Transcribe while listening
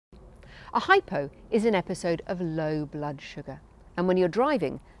A hypo is an episode of low blood sugar, and when you're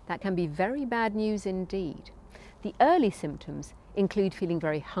driving, that can be very bad news indeed. The early symptoms include feeling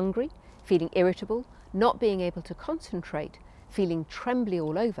very hungry, feeling irritable, not being able to concentrate, feeling trembly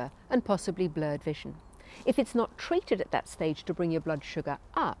all over, and possibly blurred vision. If it's not treated at that stage to bring your blood sugar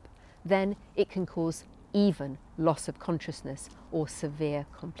up, then it can cause even loss of consciousness or severe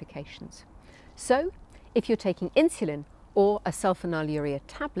complications. So, if you're taking insulin or a sulfonylurea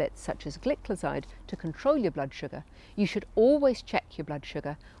tablet such as gliclazide to control your blood sugar, you should always check your blood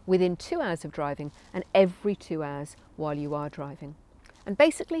sugar within 2 hours of driving and every 2 hours while you are driving. And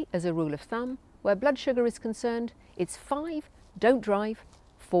basically, as a rule of thumb, where blood sugar is concerned, it's 5, don't drive,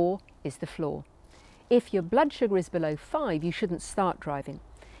 4 is the floor. If your blood sugar is below 5, you shouldn't start driving.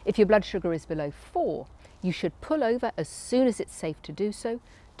 If your blood sugar is below 4, you should pull over as soon as it's safe to do so,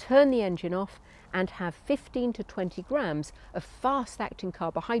 turn the engine off, and have 15 to 20 grams of fast-acting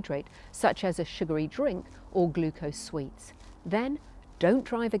carbohydrate, such as a sugary drink or glucose sweets. Then don't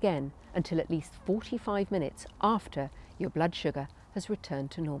drive again until at least 45 minutes after your blood sugar has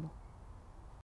returned to normal.